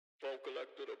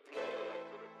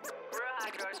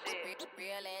hot girl shit.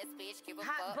 Real ass bitch, give a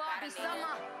Hot fuck. Barbie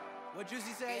Summer. What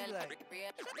Juicy say? Like,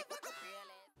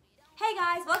 Hey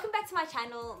guys, welcome back to my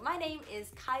channel. My name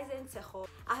is Kaizen Tshego.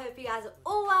 I hope you guys are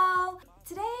all well.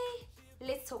 Today,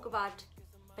 let's talk about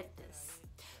fitness.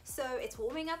 So it's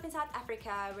warming up in South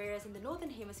Africa, whereas in the Northern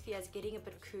Hemisphere it's getting a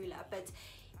bit cooler. But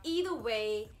either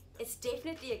way, it's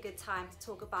definitely a good time to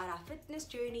talk about our fitness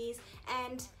journeys,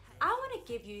 and I want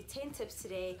to give you 10 tips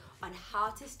today on how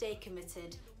to stay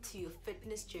committed to your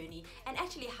fitness journey and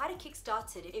actually how to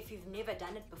kickstart it if you've never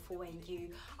done it before and you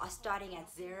are starting at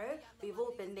zero. We've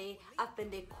all been there. I've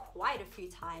been there quite a few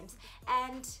times,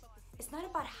 and it's not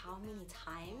about how many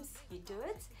times you do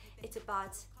it, it's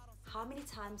about how many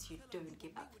times you don't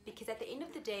give up, because at the end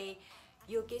of the day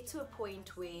you'll get to a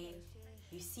point where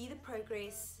you see the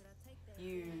progress,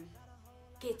 you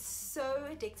get so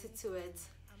addicted to it,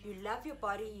 you love your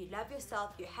body, you love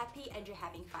yourself, you're happy and you're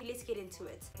having fun. Let's get into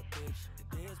it.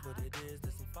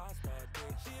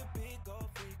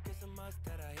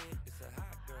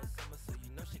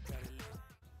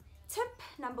 Tip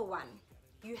number one,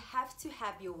 you have to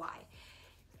have your why.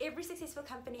 Every successful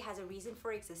company has a reason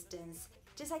for existence.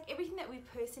 Just like everything that we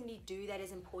personally do that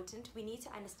is important, we need to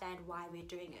understand why we're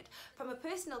doing it. From a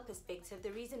personal perspective,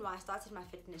 the reason why I started my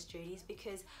fitness journey is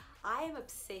because I am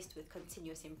obsessed with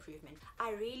continuous improvement.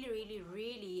 I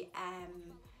really am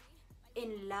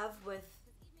in love with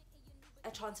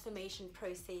a transformation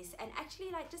process and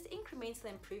actually like just incremental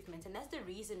improvement, and that's the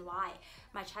reason why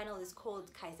my channel is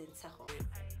called Kaizen Tshego.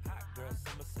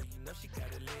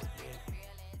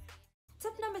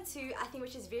 Tip number two, I think,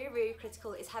 which is very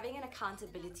critical, is having an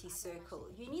accountability circle.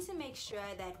 You need to make sure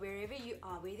that wherever you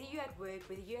are, whether you're at work,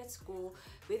 whether you're at school,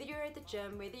 whether you're at the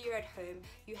gym, whether you're at home,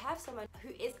 you have someone who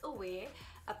is aware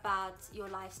about your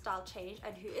lifestyle change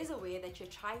and who is aware that you're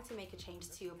trying to make a change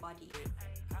to your body.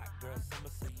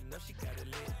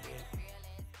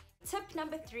 Tip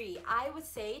number three, I would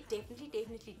say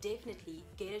definitely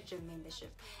get a gym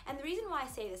membership. And the reason why I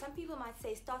say this, some people might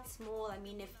say start small. I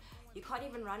mean, if you can't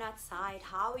even run outside,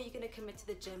 how are you going to commit to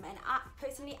the gym? And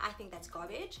personally, I think that's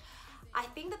garbage. I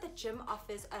think that the gym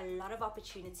offers a lot of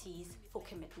opportunities for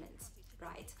commitment,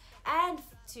 right? And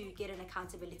to get an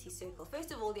accountability circle.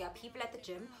 First of all, there are people at the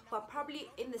gym who are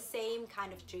probably in the same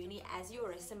kind of journey as you,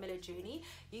 or a similar journey.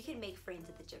 You can make friends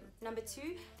at the gym. Number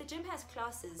two, the gym has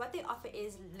classes. What they offer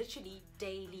is literally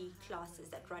daily classes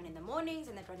that run in the mornings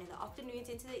and that run in the afternoons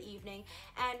into the evening.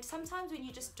 And sometimes when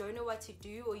you just don't know what to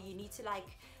do, or you need to like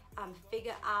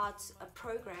figure out a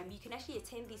program, you can actually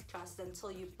attend these classes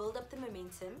until you build up the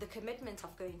momentum, the commitment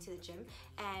of going to the gym,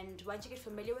 and once you get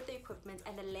familiar with the equipment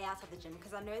and the layout of the gym,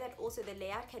 because I know that also the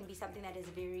layout can be something that is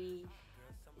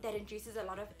that induces a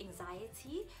lot of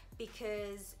anxiety,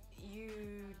 because you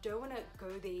don't want to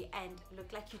go there and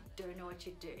look like you don't know what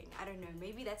you're doing. I don't know,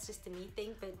 maybe that's just a me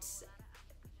thing, but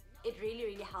it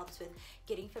really helps with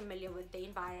getting familiar with the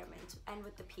environment and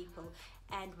with the people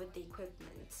and with the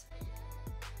equipment.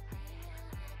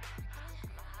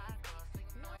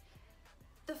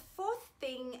 The fourth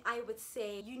thing I would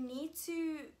say, you need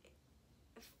to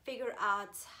figure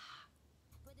out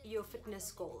your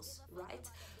fitness goals, right?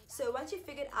 So once you've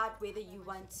figured out whether you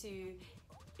want to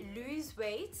lose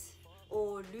weight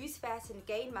or lose fat and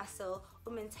gain muscle,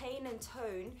 or maintain and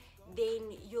tone,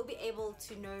 then you'll be able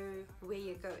to know where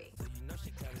you're going.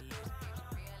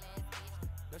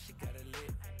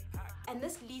 And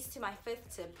this leads to my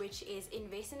fifth tip, which is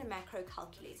invest in a macro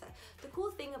calculator. The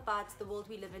cool thing about the world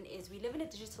we live in is we live in a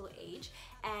digital age,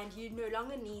 and you no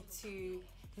longer need to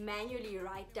manually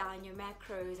write down your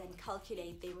macros and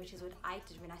calculate them, which is what I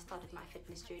did when I started my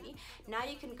fitness journey. Now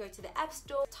you can go to the App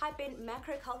Store, type in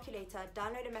macro calculator,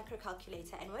 download a macro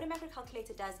calculator, and what a macro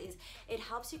calculator does is it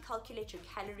helps you calculate your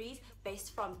calories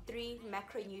based from 3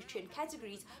 macronutrient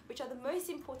categories, which are the most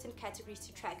important categories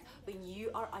to track when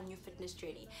you are on your fitness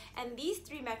journey. And these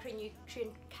 3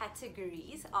 macronutrient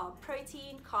categories are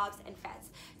protein, carbs, and fats.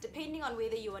 Depending on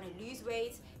whether you want to lose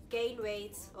weight, gain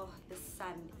weight, oh, the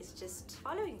sun is just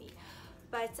following me,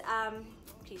 but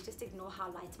please just ignore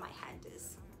how light my hand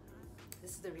is.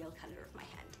 This is the real color of my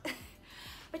hand.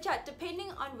 But yeah, depending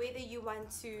on whether you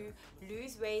want to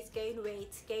lose weight,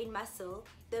 gain muscle,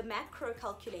 the macro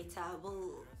calculator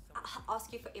will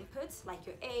ask you for inputs like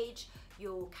your age,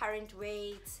 your current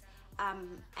weight,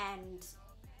 and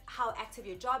how active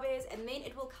your job is, and then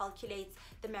it will calculate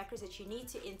the macros that you need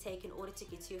to intake in order to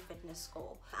get to your fitness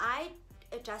score. I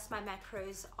adjust my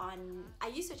macros I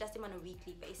used to adjust them on a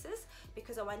weekly basis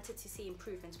because I wanted to see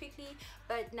improvements quickly,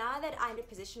 but now that I'm in a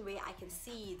position where I can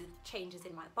see the changes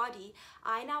in my body,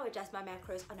 I now adjust my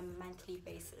macros on a monthly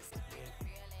basis.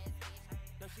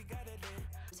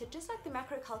 So just like the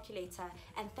macro calculator,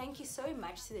 and thank you so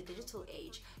much to the digital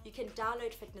age, you can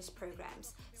download fitness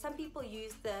programs. Some people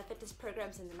use the fitness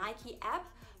programs in the Nike app.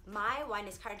 My one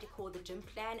is currently called the Gym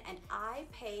Plan, and I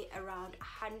pay around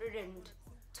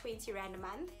 120 Rand a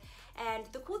month. And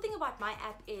the cool thing about my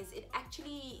app is it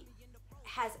actually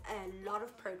has a lot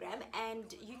of program,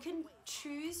 and you can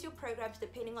choose your programs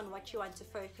depending on what you want to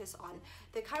focus on.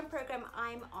 The current program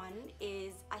I'm on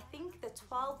is, I think, the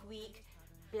 12-week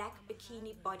black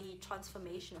bikini body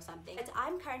transformation or something. But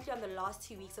I'm currently on the last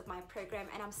 2 weeks of my program,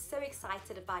 and I'm so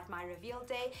excited about my reveal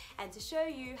day and to show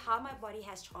you how my body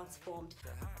has transformed.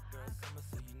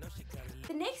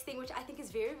 The next thing, which I think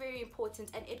is very, very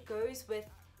important, and it goes with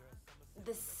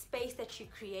the space that you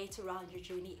create around your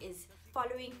journey, is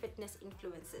following fitness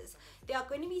influencers. There are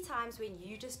going to be times when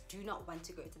you just do not want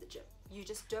to go to the gym. You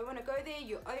just don't want to go there,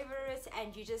 you're over it,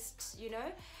 and you just, you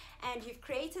know, and you've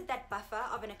created that buffer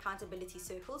of an accountability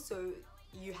circle, so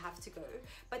you have to go.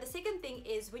 But the second thing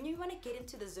is, when you want to get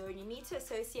into the zone, you need to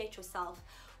associate yourself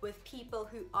with people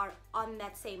who are on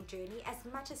that same journey as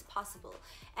much as possible.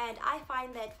 And I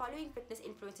find that following fitness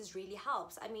influencers really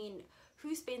helps. I mean,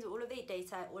 who spends all of their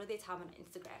data, all of their time on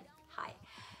Instagram? Hi.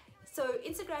 So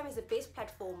Instagram is the best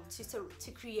platform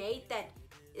to create that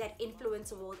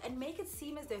influencer world and make it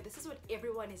seem as though this is what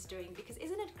everyone is doing, because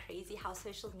isn't it crazy how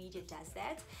social media does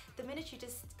that? The minute you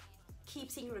just keep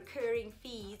seeing recurring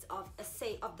feeds of the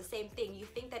same thing, you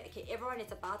think that, okay, everyone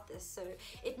is about this, so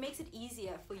it makes it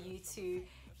easier for you to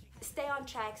stay on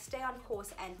track, stay on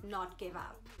course, and not give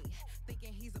up.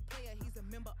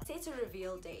 Set a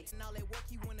reveal date.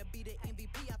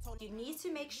 You need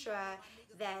to make sure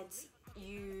that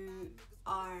you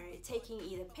are taking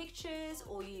either pictures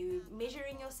or you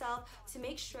measuring yourself to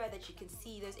make sure that you can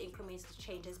see those incremental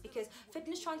changes, because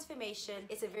fitness transformation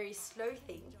is a very slow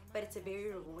thing, but it's a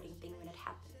very rewarding thing when it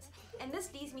happens. And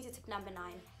this leads me to tip number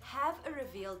 9. Have a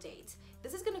reveal date.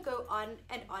 This is going to go on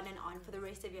and on and on for the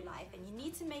rest of your life, and you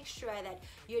need to make sure that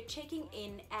you're checking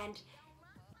in and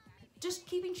just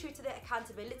keeping true to the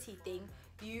accountability thing.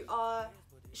 You are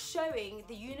showing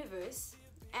the universe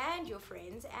and your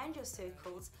friends and your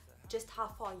circles just how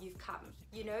far you've come,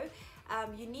 you know.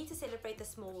 You need to celebrate the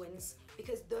small wins,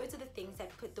 because those are the things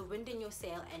that put the wind in your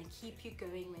sail and keep you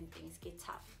going when things get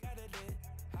tough.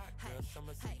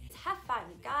 Have fun,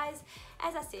 guys.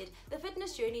 As I said, the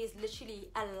fitness journey is literally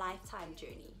a lifetime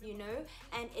journey, you know,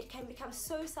 and it can become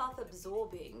so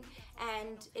self-absorbing,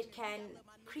 and it can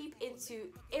creep into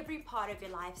every part of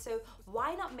your life. So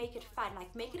why not make it fun?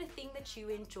 Like, make it a thing that you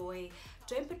enjoy.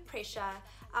 Don't put pressure.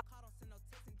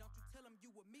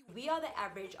 We are the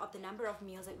average of the number of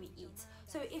meals that we eat.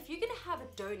 So if you're gonna have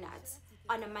a donut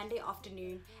on a Monday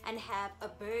afternoon and have a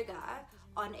burger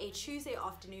on a Tuesday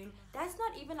afternoon, that's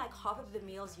not even like half of the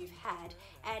meals you've had.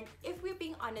 And if we're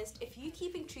being honest, if you're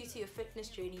keeping true to your fitness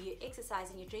journey, you're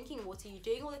exercising, you're drinking water, you're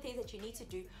doing all the things that you need to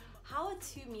do, how are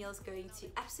 2 meals going to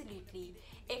absolutely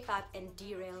F up and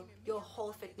derail your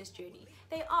whole fitness journey?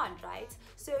 They aren't, right?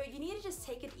 So you need to just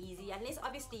take it easy, unless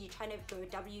obviously you're trying to go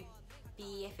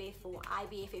WBFF or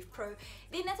IBFF Pro,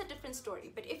 then that's a different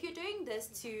story. But if you're doing this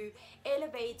to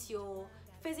elevate your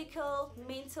physical,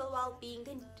 mental well-being,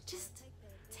 then just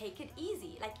take it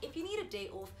easy. Like, if you need a day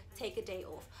off, take a day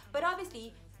off. But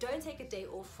obviously, don't take a day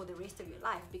off for the rest of your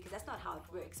life, because that's not how it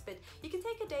works. But you can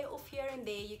take a day off here and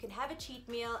there. You can have a cheat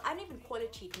meal. I don't even call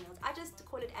it cheat meals. I just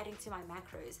call it adding to my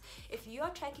macros. If you are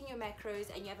tracking your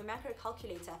macros and you have a macro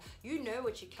calculator, you know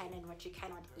what you can and what you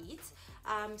cannot eat.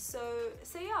 So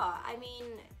yeah, I mean,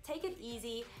 take it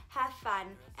easy, have fun,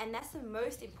 and that's the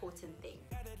most important thing.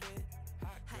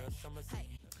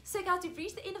 So guys, we've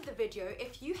reached the end of the video.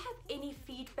 If you have any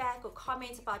feedback or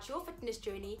comments about your fitness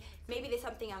journey, maybe there's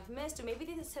something I've missed, or maybe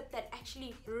there's a tip that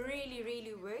actually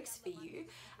really works for you,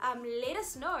 let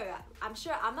us know. I'm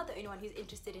sure I'm not the only one who's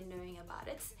interested in knowing about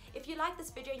it. If you liked this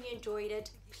video and you enjoyed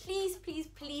it, please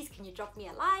can you drop me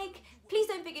a like? Please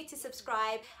don't forget to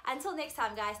subscribe. Until next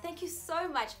time, guys, thank you so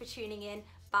much for tuning in.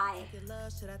 Bye.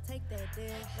 Should I take that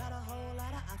deal? Got a whole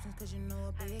lot of options, cause you know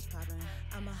a bitch poppin'.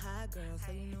 I'm a high girl,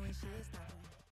 so you know when shit's poppin'.